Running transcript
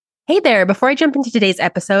Hey there, before I jump into today's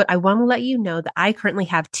episode, I want to let you know that I currently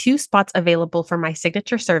have 2 spots available for my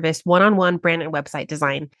signature service, one-on-one brand and website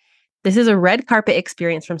design. This is a red carpet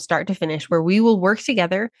experience from start to finish where we will work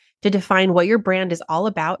together to define what your brand is all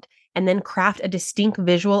about and then craft a distinct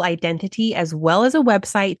visual identity as well as a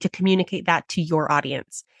website to communicate that to your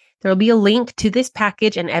audience. There will be a link to this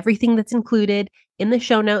package and everything that's included in the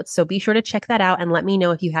show notes, so be sure to check that out and let me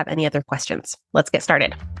know if you have any other questions. Let's get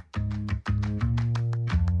started.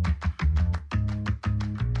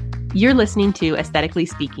 You're listening to Aesthetically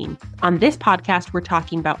Speaking. On this podcast, we're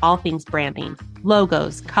talking about all things branding,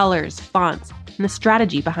 logos, colors, fonts, and the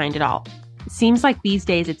strategy behind it all. It seems like these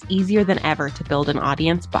days it's easier than ever to build an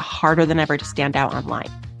audience, but harder than ever to stand out online.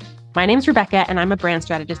 My name's Rebecca, and I'm a brand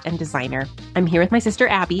strategist and designer. I'm here with my sister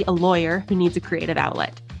Abby, a lawyer who needs a creative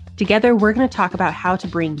outlet. Together, we're going to talk about how to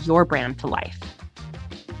bring your brand to life.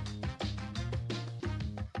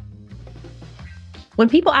 When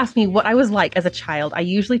people ask me what I was like as a child, I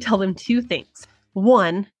usually tell them 2 things.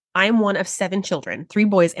 1, I'm one of 7 children, 3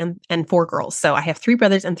 boys and 4 girls. So I have 3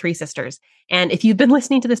 brothers and 3 sisters. And if you've been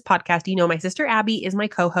listening to this podcast, you know my sister Abby is my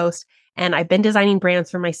co-host, and I've been designing brands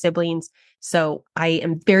for my siblings. So I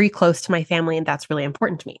am very close to my family, and that's really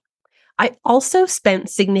important to me. I also spent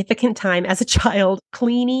significant time as a child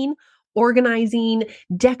cleaning, organizing,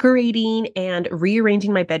 decorating, and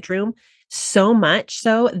rearranging my bedroom. So much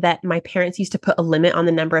so that my parents used to put a limit on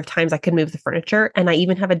the number of times I could move the furniture. And I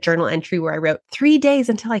even have a journal entry where I wrote 3 days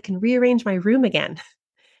until I can rearrange my room again.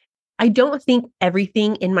 I don't think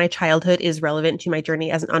everything in my childhood is relevant to my journey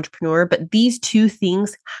as an entrepreneur, but these 2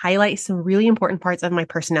 things highlight some really important parts of my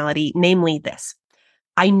personality, namely this.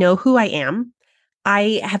 I know who I am.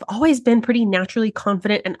 I have always been pretty naturally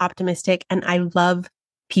confident and optimistic, and I love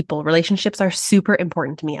people. Relationships are super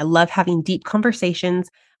important to me. I love having deep conversations.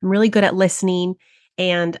 I'm really good at listening,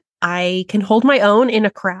 and I can hold my own in a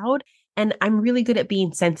crowd, and I'm really good at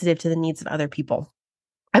being sensitive to the needs of other people.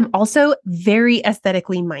 I'm also very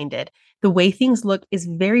aesthetically minded. The way things look is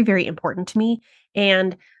very, very important to me,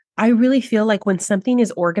 and I really feel like when something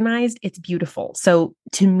is organized, it's beautiful. So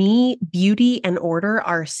to me, beauty and order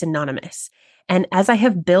are synonymous. And as I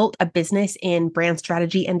have built a business in brand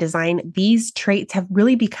strategy and design, these traits have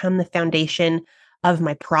really become the foundation of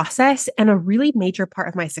my process and a really major part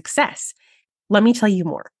of my success. Let me tell you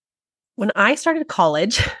more. When I started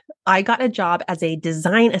college, I got a job as a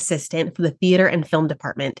design assistant for the theater and film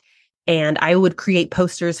department. And I would create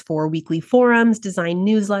posters for weekly forums, design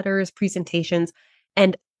newsletters, presentations.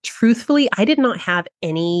 And truthfully, I did not have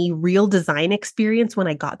any real design experience when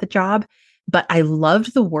I got the job, but I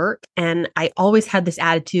loved the work. And I always had this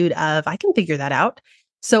attitude of, I can figure that out.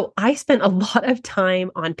 So I spent a lot of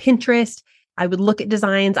time on Pinterest. I would look at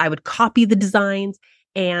designs, I would copy the designs,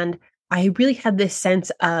 and I really had this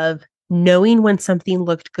sense of knowing when something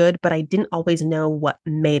looked good, but I didn't always know what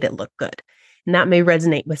made it look good. And that may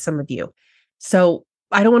resonate with some of you. So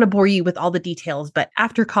I don't want to bore you with all the details, but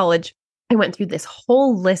after college, I went through this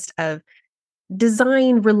whole list of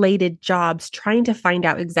design-related jobs trying to find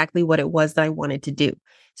out exactly what it was that I wanted to do.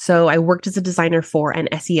 So I worked as a designer for an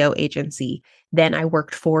SEO agency. Then I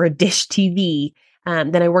worked for Dish TV.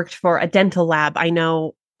 Then I worked for a dental lab. I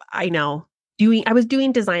was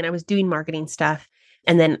doing design, I was doing marketing stuff.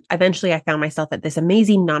 And then eventually I found myself at this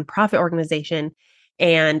amazing nonprofit organization.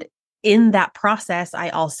 And in that process, I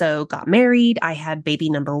also got married. I had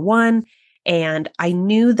baby number 1. And I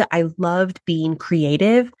knew that I loved being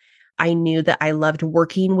creative. I knew that I loved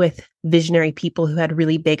working with visionary people who had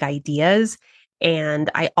really big ideas.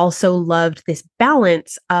 And I also loved this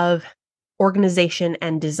balance of organization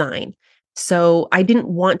and design. So I didn't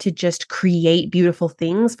want to just create beautiful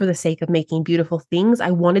things for the sake of making beautiful things. I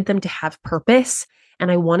wanted them to have purpose,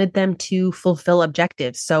 and I wanted them to fulfill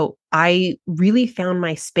objectives. So I really found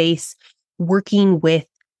my space working with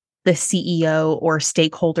the CEO or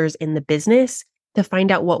stakeholders in the business to find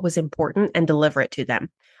out what was important and deliver it to them.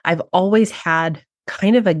 I've always had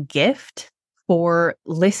kind of a gift for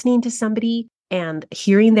listening to somebody and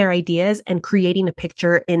hearing their ideas and creating a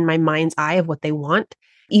picture in my mind's eye of what they want.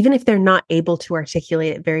 Even if they're not able to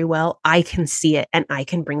articulate it very well, I can see it and I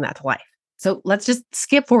can bring that to life. So let's just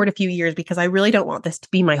skip forward a few years because I really don't want this to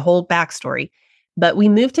be my whole backstory. But we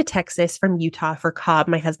moved to Texas from Utah for Cobb,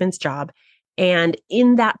 my husband's job. And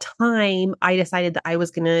in that time, I decided that I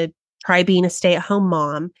was going to try being a stay-at-home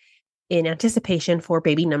mom in anticipation for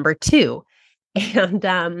baby number 2.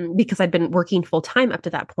 And because I'd been working full time up to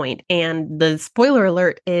that point. And the spoiler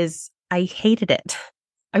alert is I hated it.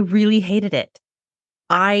 I really hated it.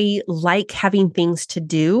 I like having things to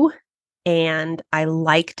do, and I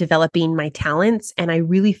like developing my talents. And I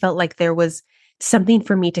really felt like there was something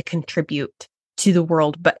for me to contribute to the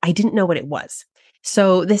world, but I didn't know what it was.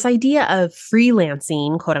 So this idea of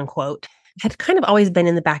freelancing, quote unquote, had kind of always been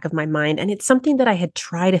in the back of my mind. And it's something that I had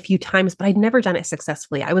tried a few times, but I'd never done it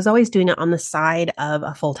successfully. I was always doing it on the side of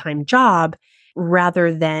a full-time job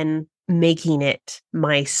rather than making it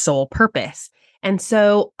my sole purpose. And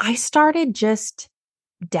so I started just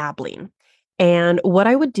dabbling. And what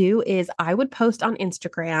I would do is I would post on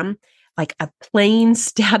Instagram like a plain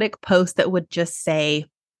static post that would just say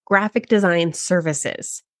graphic design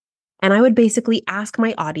services. And I would basically ask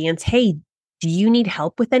my audience, hey, do you need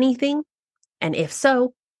help with anything? And if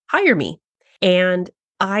so, hire me. And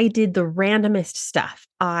I did the randomest stuff.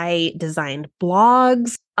 I designed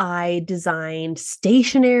blogs, I designed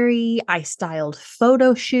stationery, I styled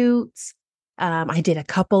photo shoots. I did a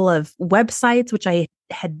couple of websites, which I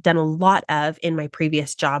had done a lot of in my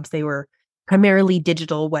previous jobs. They were primarily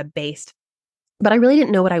digital, web based, but I really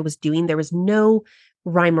didn't know what I was doing. There was no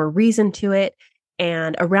rhyme or reason to it.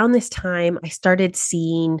 And around this time, I started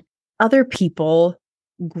seeing other people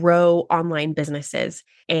grow online businesses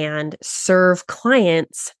and serve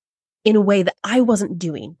clients in a way that I wasn't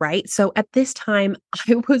doing, right? So at this time,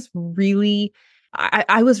 I was really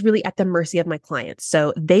at the mercy of my clients.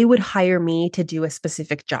 So they would hire me to do a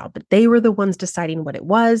specific job, but they were the ones deciding what it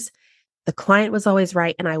was. The client was always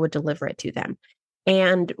right, and I would deliver it to them.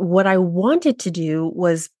 And what I wanted to do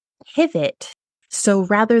was pivot. So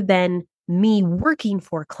rather than me working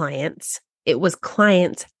for clients, it was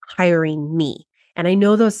clients hiring me. And I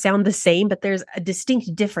know those sound the same, but there's a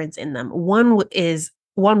distinct difference in them. One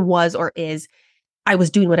was or is I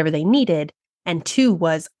was doing whatever they needed. And two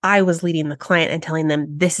was I was leading the client and telling them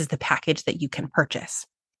this is the package that you can purchase.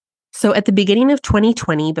 So at the beginning of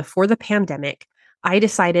 2020, before the pandemic, I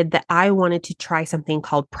decided that I wanted to try something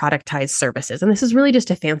called productized services. And this is really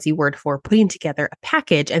just a fancy word for putting together a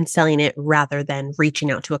package and selling it rather than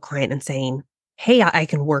reaching out to a client and saying, hey, I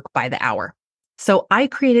can work by the hour. So I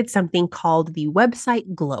created something called the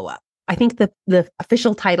website glow up. I think the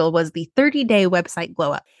official title was the 30-day website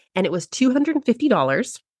glow up, and it was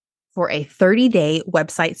 $250 for a 30-day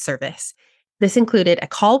website service. This included a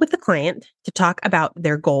call with the client to talk about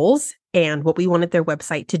their goals and what we wanted their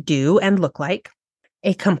website to do and look like,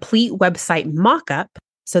 a complete website mock-up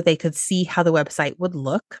so they could see how the website would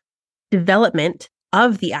look, development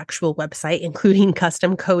of the actual website, including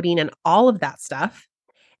custom coding and all of that stuff,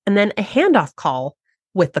 and then a handoff call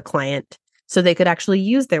with the client so they could actually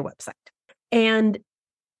use their website. And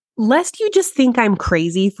lest you just think I'm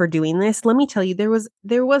crazy for doing this, let me tell you,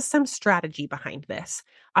 there was some strategy behind this.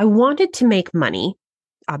 I wanted to make money,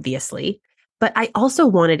 obviously, but I also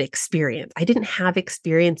wanted experience. I didn't have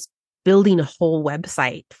experience building a whole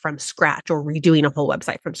website from scratch or redoing a whole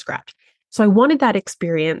website from scratch. So I wanted that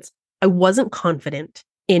experience. I wasn't confident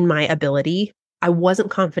in my ability. I wasn't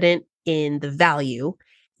confident in the value.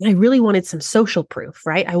 And I really wanted some social proof,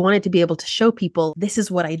 right? I wanted to be able to show people this is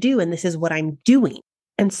what I do and this is what I'm doing.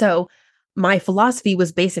 And so my philosophy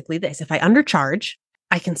was basically this: if I undercharge,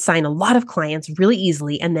 I can sign a lot of clients really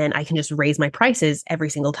easily, and then I can just raise my prices every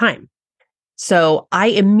single time. So I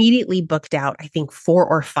immediately booked out, I think, 4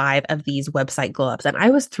 or 5 of these website glow ups. And I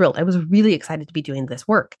was thrilled. I was really excited to be doing this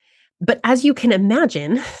work. But as you can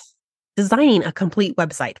imagine, designing a complete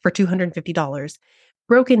website for $250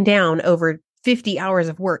 broken down over 50 hours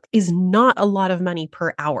of work is not a lot of money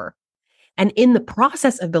per hour. And in the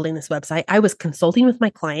process of building this website, I was consulting with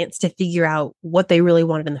my clients to figure out what they really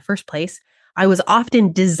wanted in the first place. I was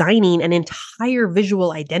often designing an entire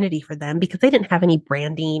visual identity for them because they didn't have any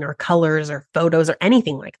branding or colors or photos or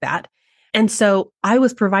anything like that. And so I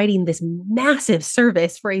was providing this massive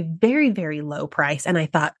service for a very, very low price. And I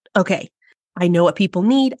thought, okay, I know what people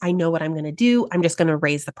need. I know what I'm going to do. I'm just going to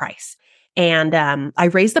raise the price. And I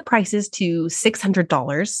raised the prices to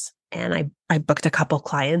 $600. And I booked a couple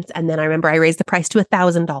clients. And then I remember I raised the price to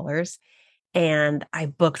 $1,000 and I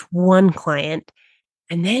booked one client.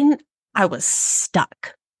 And then I was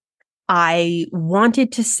stuck. I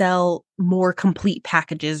wanted to sell more complete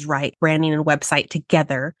packages, right? Branding and website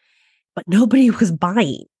together, but nobody was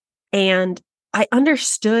buying. And I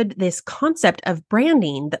understood this concept of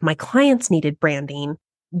branding, that my clients needed branding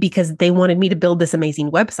because they wanted me to build this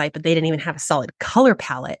amazing website, but they didn't even have a solid color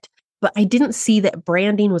palette. But I didn't see that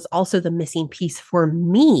branding was also the missing piece for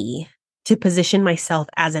me to position myself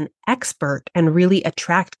as an expert and really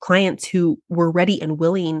attract clients who were ready and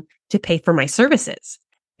willing to pay for my services.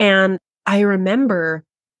 And I remember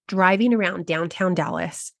driving around downtown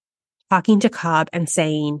Dallas, talking to Cobb and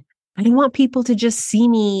saying, I don't want people to just see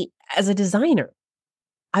me as a designer.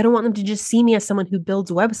 I don't want them to just see me as someone who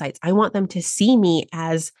builds websites. I want them to see me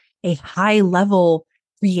as a high level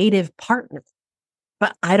creative partner.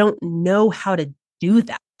 but I don't know how to do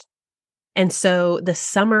that. And so the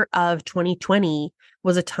summer of 2020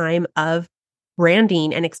 was a time of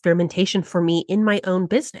branding and experimentation for me in my own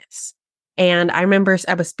business. And I remember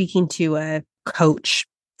I was speaking to a coach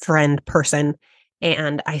friend person,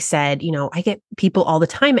 and I said, I get people all the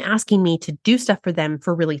time asking me to do stuff for them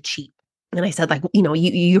for really cheap. And I said, like,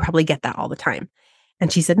 you probably get that all the time.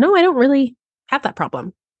 And she said, no, I don't really have that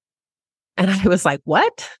problem. And I was like,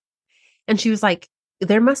 what? And she was like,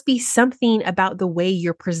 there must be something about the way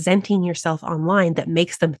you're presenting yourself online that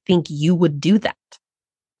makes them think you would do that.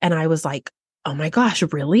 And I was like, oh my gosh,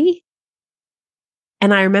 really?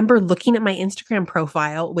 And I remember looking at my Instagram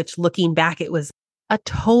profile, which looking back, it was a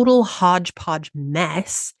total hodgepodge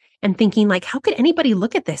mess, and thinking like, how could anybody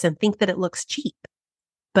look at this and think that it looks cheap?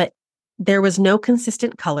 But there was no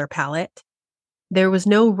consistent color palette. There was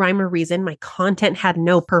no rhyme or reason. My content had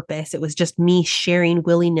no purpose. It was just me sharing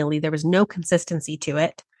willy-nilly. There was no consistency to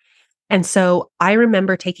it. And so I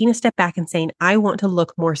remember taking a step back and saying, I want to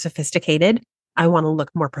look more sophisticated. I want to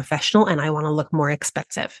look more professional, and I want to look more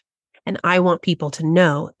expensive. And I want people to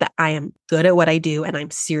know that I am good at what I do and I'm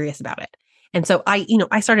serious about it. And so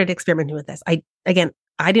I started experimenting with this. I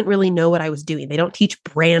didn't really know what I was doing. They don't teach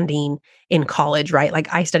branding in college, right?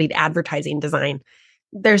 Like I studied advertising design.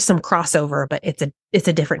 There's some crossover, but it's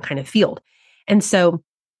a different kind of field. And so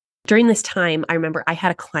during this time, I remember I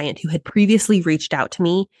had a client who had previously reached out to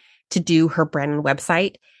me to do her brand and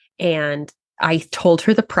website. And I told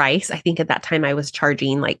her the price. I think at that time I was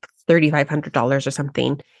charging like $3,500 or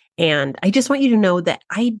something. And I just want you to know that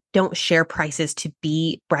I don't share prices to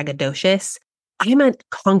be braggadocious. I'm a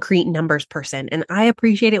concrete numbers person, and I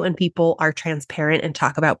appreciate it when people are transparent and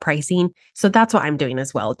talk about pricing. So that's what I'm doing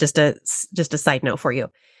as well. Just a side note for you.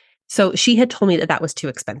 So she had told me that that was too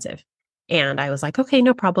expensive. And I was like, okay,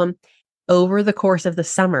 no problem. Over the course of the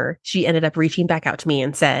summer, she ended up reaching back out to me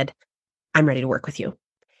and said, I'm ready to work with you.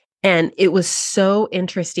 And it was so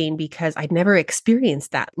interesting because I'd never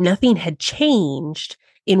experienced that. Nothing had changed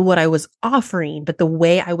in what I was offering, but the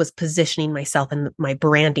way I was positioning myself and my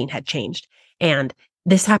branding had changed. And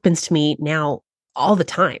this happens to me now all the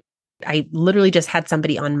time. I literally just had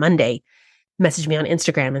somebody on Monday message me on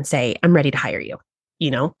Instagram and say, I'm ready to hire you,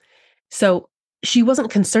 you know? So she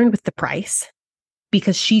wasn't concerned with the price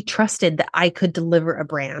because she trusted that I could deliver a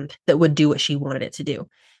brand that would do what she wanted it to do.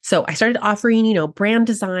 So I started offering, brand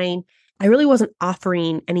design. I really wasn't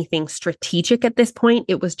offering anything strategic at this point.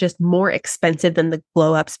 It was just more expensive than the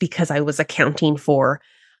glow ups because I was accounting for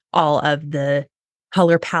all of the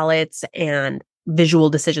color palettes and visual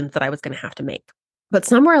decisions that I was going to have to make. But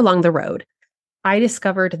somewhere along the road, I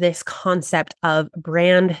discovered this concept of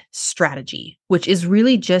brand strategy, which is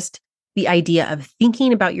really just the idea of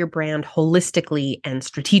thinking about your brand holistically and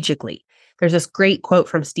strategically. There's this great quote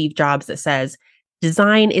from Steve Jobs that says,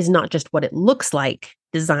 design is not just what it looks like,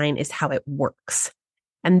 design is how it works.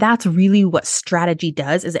 And that's really what strategy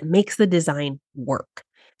does, is it makes the design work.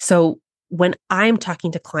 So when I'm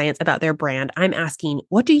talking to clients about their brand, I'm asking,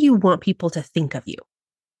 what do you want people to think of you?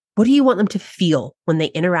 What do you want them to feel when they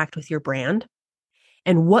interact with your brand?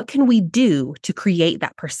 And what can we do to create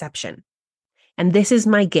that perception? And this is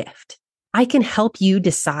my gift. I can help you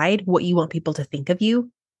decide what you want people to think of you.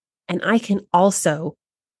 And I can also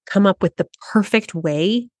come up with the perfect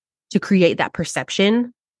way to create that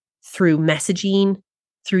perception through messaging,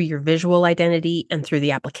 through your visual identity, and through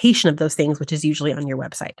the application of those things, which is usually on your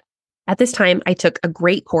website. At this time, I took a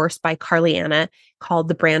great course by Carly Anna called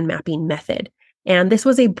the Brand Mapping Method. And this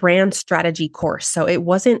was a brand strategy course. So it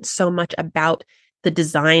wasn't so much about the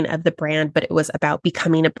design of the brand, but it was about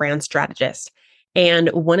becoming a brand strategist. And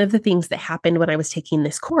one of the things that happened when I was taking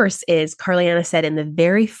this course is Carly Anna said in the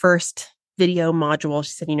very first video module,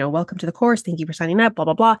 she said, welcome to the course. Thank you for signing up, blah,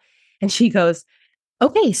 blah, blah. And she goes,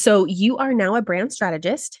 okay, so you are now a brand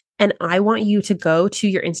strategist, and I want you to go to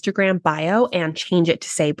your Instagram bio and change it to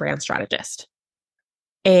say brand strategist.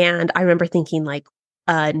 And I remember thinking like,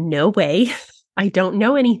 no way. I don't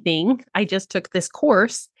know anything. I just took this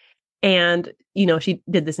course. And, she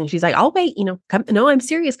did this and she's like, I'll wait, come. No, I'm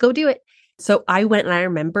serious. Go do it. So I went and I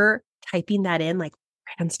remember typing that in like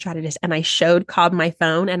brand strategist, and I showed Cobb my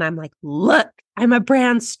phone and I'm like, look, I'm a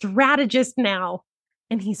brand strategist now.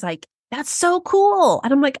 And he's like, that's so cool.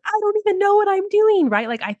 And I'm like, I don't even know what I'm doing, right?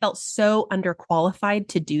 Like I felt so underqualified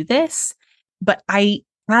to do this, but I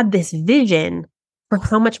had this vision for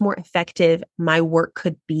how much more effective my work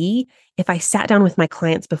could be if I sat down with my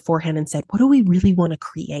clients beforehand and said, what do we really want to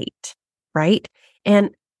create? Right.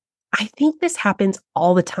 And I think this happens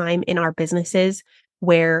all the time in our businesses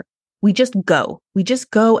where we just go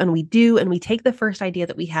and we do, and we take the first idea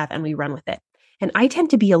that we have and we run with it. And I tend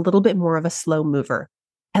to be a little bit more of a slow mover.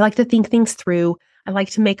 I like to think things through. I like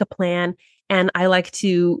to make a plan, and I like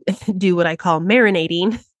to do what I call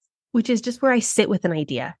marinating, which is just where I sit with an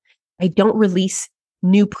idea. I don't release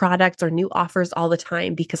new products or new offers all the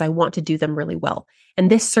time because I want to do them really well. And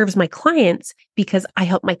this serves my clients because I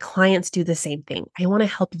help my clients do the same thing. I want to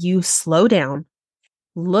help you slow down,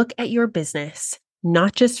 look at your business,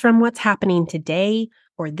 not just from what's happening today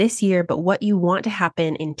or this year, but what you want to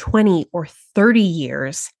happen in 20 or 30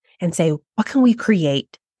 years and say, what can we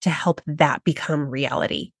create to help that become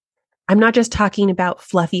reality? I'm not just talking about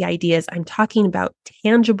fluffy ideas. I'm talking about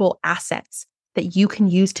tangible assets that you can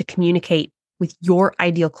use to communicate with your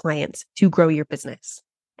ideal clients to grow your business.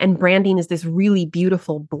 And branding is this really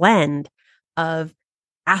beautiful blend of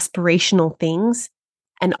aspirational things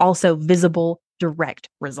and also visible, direct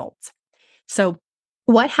results. So,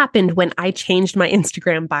 what happened when I changed my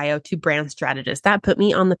Instagram bio to brand strategist? That put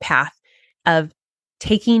me on the path of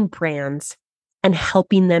taking brands and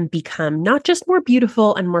helping them become not just more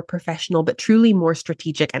beautiful and more professional, but truly more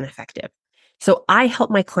strategic and effective. So I help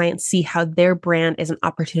my clients see how their brand is an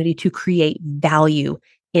opportunity to create value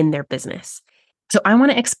in their business. So I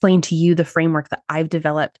want to explain to you the framework that I've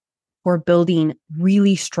developed for building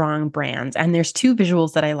really strong brands. And there's two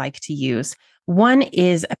visuals that I like to use. One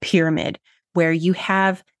is a pyramid where you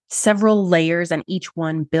have several layers and each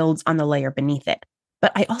one builds on the layer beneath it.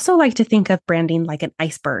 But I also like to think of branding like an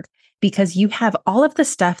iceberg because you have all of the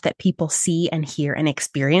stuff that people see and hear and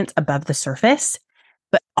experience above the surface,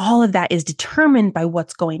 but all of that is determined by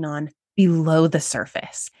what's going on below the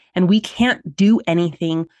surface. And we can't do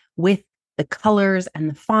anything with the colors and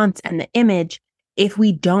the fonts and the image if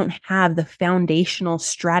we don't have the foundational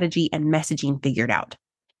strategy and messaging figured out.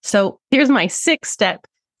 So here's my 6-step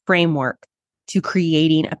framework to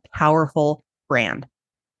creating a powerful brand.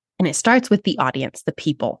 And it starts with the audience, the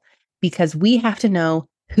people, because we have to know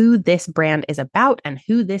who this brand is about and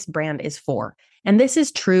who this brand is for. And this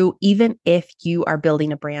is true even if you are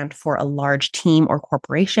building a brand for a large team or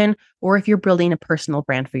corporation, or if you're building a personal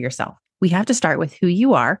brand for yourself. We have to start with who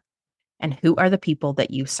you are and who are the people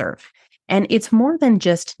that you serve. And it's more than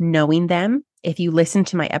just knowing them. If you listen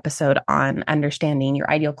to my episode on understanding your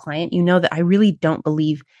ideal client, you know that I really don't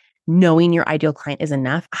believe knowing your ideal client is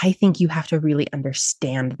enough. I think you have to really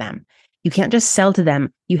understand them. You can't just sell to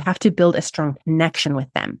them. You have to build a strong connection with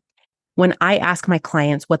them. When I ask my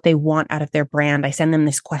clients what they want out of their brand, I send them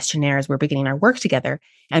this questionnaire as we're beginning our work together.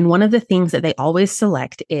 And one of the things that they always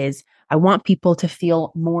select is, I want people to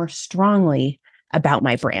feel more strongly about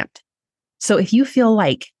my brand. So if you feel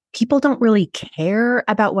like people don't really care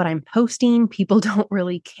about what I'm posting, people don't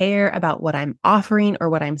really care about what I'm offering or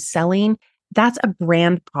what I'm selling, that's a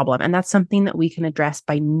brand problem. And that's something that we can address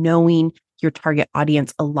by knowing your target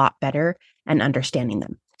audience a lot better and understanding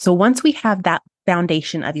them. So once we have that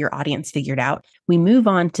foundation of your audience figured out, we move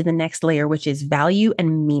on to the next layer, which is value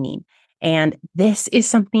and meaning. And this is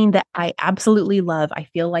something that I absolutely love. I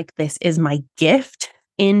feel like this is my gift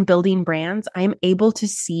in building brands. I'm able to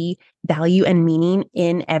see value and meaning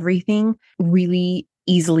in everything really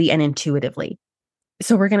easily and intuitively.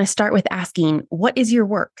 So we're going to start with asking, what is your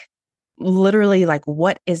work? Literally, like,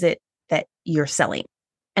 what is it that you're selling?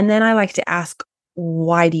 And then I like to ask,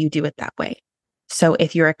 why do you do it that way? So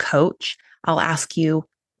if you're a coach, I'll ask you,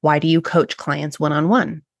 why do you coach clients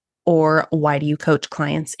one-on-one? Or why do you coach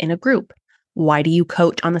clients in a group? Why do you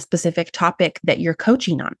coach on the specific topic that you're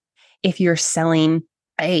coaching on? If you're selling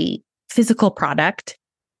a physical product,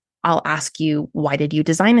 I'll ask you, why did you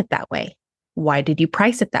design it that way? Why did you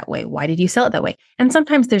price it that way? Why did you sell it that way? And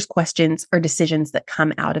sometimes there's questions or decisions that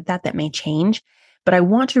come out of that may change, but I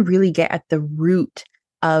want to really get at the root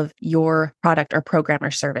of your product or program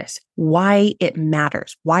or service, why it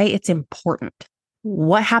matters, why it's important.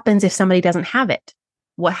 What happens if somebody doesn't have it?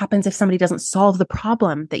 What happens if somebody doesn't solve the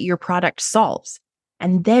problem that your product solves?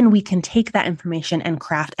 And then we can take that information and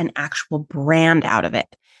craft an actual brand out of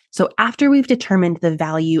it. So after we've determined the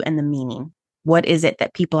value and the meaning, what is it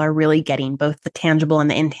that people are really getting, both the tangible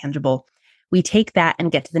and the intangible, we take that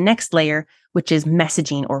and get to the next layer, which is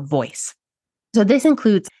messaging or voice. So this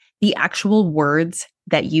includes the actual words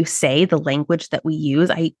that you say, the language that we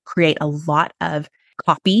use. I create a lot of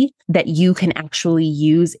copy that you can actually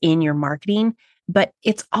use in your marketing, but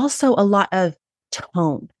it's also a lot of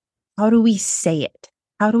tone. How do we say it?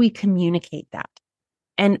 How do we communicate that?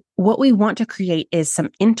 And what we want to create is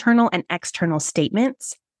some internal and external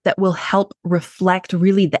statements that will help reflect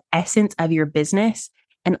really the essence of your business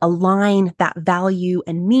and align that value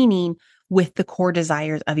and meaning with the core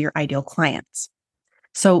desires of your ideal clients.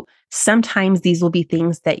 So sometimes these will be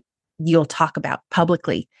things that you'll talk about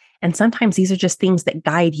publicly. And sometimes these are just things that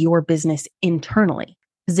guide your business internally,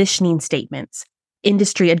 positioning statements,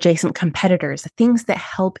 industry adjacent competitors, things that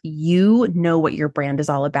help you know what your brand is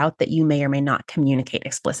all about that you may or may not communicate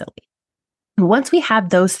explicitly. And once we have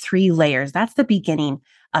those three layers, that's the beginning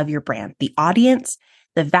of your brand, the audience,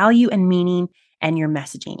 the value and meaning, and your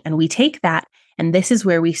messaging. And we take that, and this is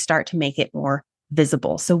where we start to make it more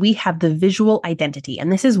visible. So we have the visual identity,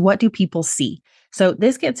 and this is what do people see? So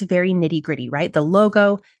this gets very nitty gritty, right? The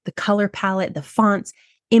logo, the color palette, the fonts,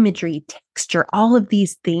 imagery, texture, all of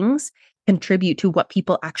these things contribute to what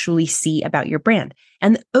people actually see about your brand.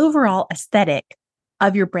 And the overall aesthetic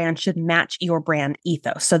of your brand should match your brand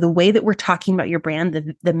ethos. So the way that we're talking about your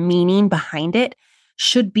brand, the meaning behind it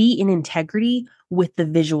should be in integrity with the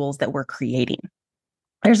visuals that we're creating.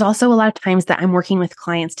 There's also a lot of times that I'm working with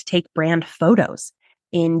clients to take brand photos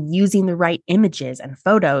in using the right images and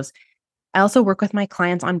photos. I also work with my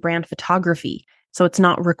clients on brand photography. So it's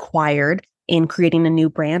not required in creating a new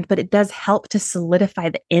brand, but it does help to solidify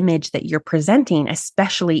the image that you're presenting,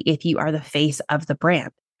 especially if you are the face of the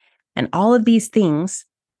brand. And all of these things,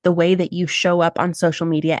 the way that you show up on social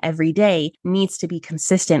media every day needs to be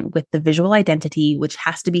consistent with the visual identity, which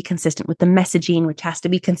has to be consistent with the messaging, which has to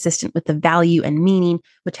be consistent with the value and meaning,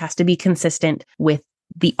 which has to be consistent with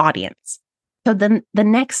the audience. So then the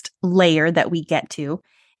next layer that we get to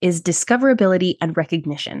is discoverability and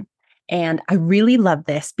recognition. And I really love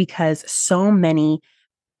this because so many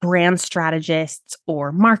brand strategists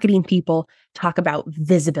or marketing people talk about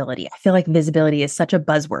visibility. I feel like visibility is such a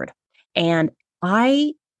buzzword. And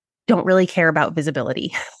I don't really care about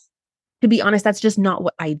visibility. To be honest, that's just not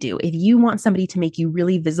what I do. If you want somebody to make you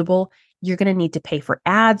really visible, you're going to need to pay for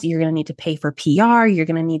ads. You're going to need to pay for PR. You're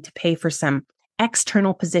going to need to pay for some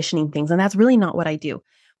external positioning things. And that's really not what I do.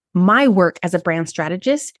 My work as a brand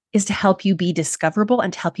strategist is to help you be discoverable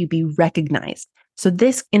and to help you be recognized. So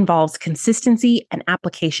this involves consistency and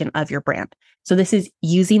application of your brand. So this is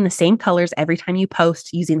using the same colors every time you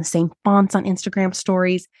post, using the same fonts on Instagram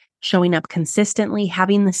stories, showing up consistently,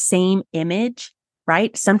 having the same image,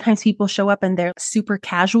 right? Sometimes people show up and they're super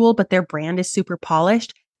casual, but their brand is super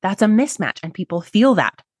polished. That's a mismatch and people feel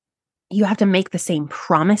that. You have to make the same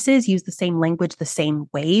promises, use the same language, the same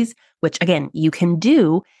ways, which again, you can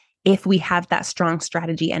do if we have that strong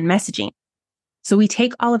strategy and messaging. So we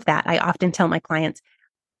take all of that. I often tell my clients,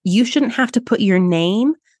 you shouldn't have to put your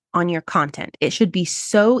name on your content. It should be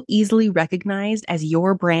so easily recognized as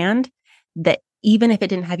your brand that even if it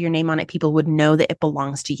didn't have your name on it, people would know that it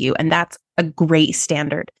belongs to you. And that's a great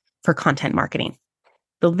standard for content marketing.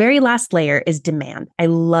 The very last layer is demand. I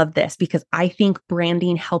love this because I think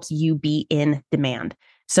branding helps you be in demand.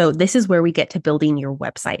 So this is where we get to building your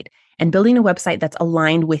website. And building a website that's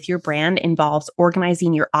aligned with your brand involves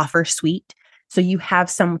organizing your offer suite so you have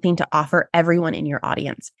something to offer everyone in your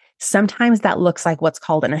audience. Sometimes that looks like what's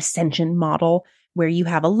called an ascension model, where you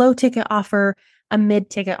have a low ticket offer, a mid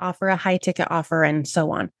ticket offer, a high ticket offer, and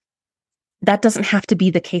so on. That doesn't have to be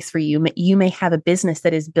the case for you. You may have a business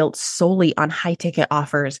that is built solely on high ticket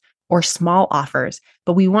offers or small offers,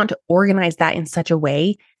 but we want to organize that in such a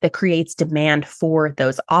way that creates demand for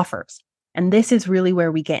those offers. And this is really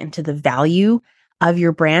where we get into the value of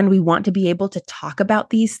your brand. We want to be able to talk about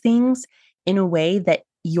these things in a way that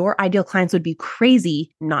your ideal clients would be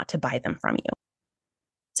crazy not to buy them from you.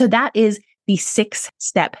 So that is the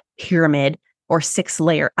 6-step pyramid or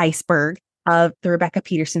 6-layer iceberg of the Rebecca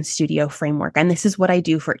Peterson Studio framework. And this is what I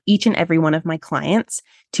do for each and every one of my clients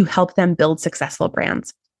to help them build successful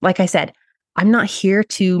brands. Like I said, I'm not here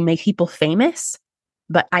to make people famous,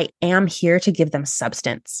 but I am here to give them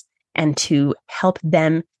substance and to help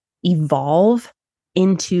them evolve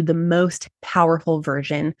into the most powerful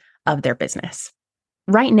version of their business.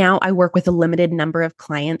 Right now, I work with a limited number of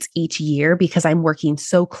clients each year because I'm working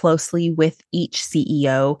so closely with each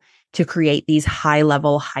CEO to create these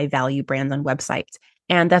high-level, high-value brands on websites.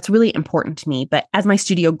 And that's really important to me. But as my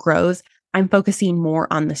studio grows, I'm focusing more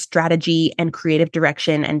on the strategy and creative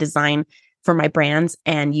direction and design for my brands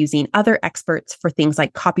and using other experts for things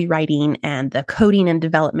like copywriting and the coding and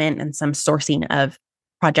development and some sourcing of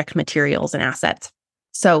project materials and assets.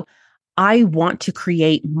 So I want to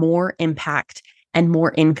create more impact and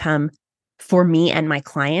more income for me and my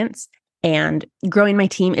clients. And growing my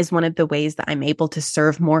team is one of the ways that I'm able to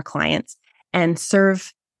serve more clients and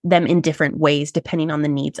serve them in different ways depending on the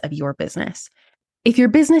needs of your business. If your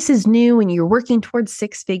business is new and you're working towards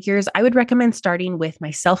 6 figures, I would recommend starting with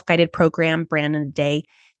my self-guided program, Brand in a Day.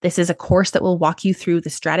 This is a course that will walk you through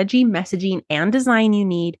the strategy, messaging, and design you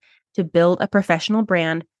need to build a professional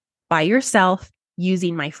brand by yourself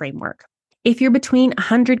using my framework. If you're between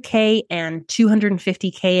 100K and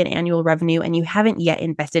 250K in annual revenue and you haven't yet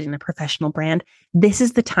invested in a professional brand, this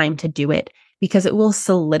is the time to do it because it will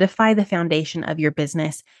solidify the foundation of your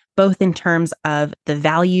business, both in terms of the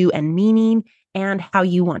value and meaning and how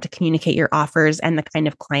you want to communicate your offers and the kind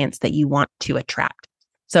of clients that you want to attract.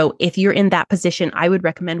 So if you're in that position, I would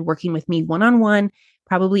recommend working with me one-on-one,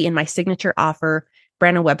 probably in my signature offer,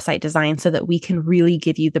 brand and website design, so that we can really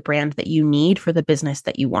give you the brand that you need for the business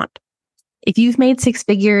that you want. If you've made six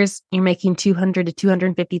figures, you're making $200,000 to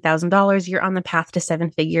 $250,000, you're on the path to seven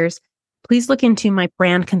figures, please look into my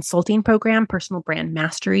brand consulting program, Personal Brand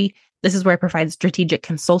Mastery. This is where I provide strategic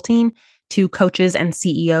consulting to coaches and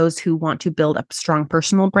CEOs who want to build a strong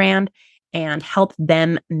personal brand and help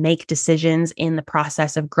them make decisions in the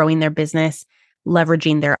process of growing their business,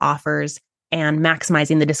 leveraging their offers, and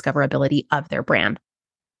maximizing the discoverability of their brand.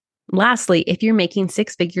 Lastly, if you're making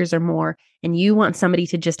six figures or more and you want somebody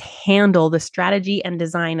to just handle the strategy and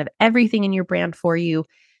design of everything in your brand for you,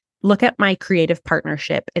 look at my creative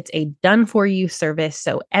partnership. It's a done for you service.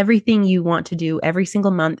 So everything you want to do every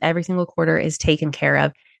single month, every single quarter is taken care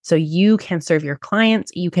of. So you can serve your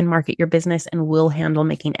clients, you can market your business, and we'll handle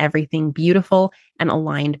making everything beautiful and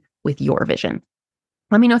aligned with your vision.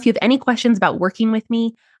 Let me know if you have any questions about working with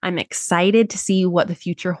me. I'm excited to see what the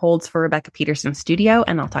future holds for Rebecca Peterson Studio,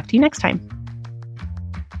 and I'll talk to you next time.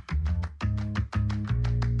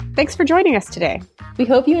 Thanks for joining us today. We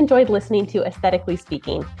hope you enjoyed listening to Aesthetically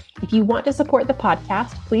Speaking. If you want to support the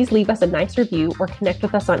podcast, please leave us a nice review or connect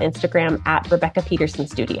with us on Instagram at Rebecca Peterson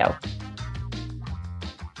Studio.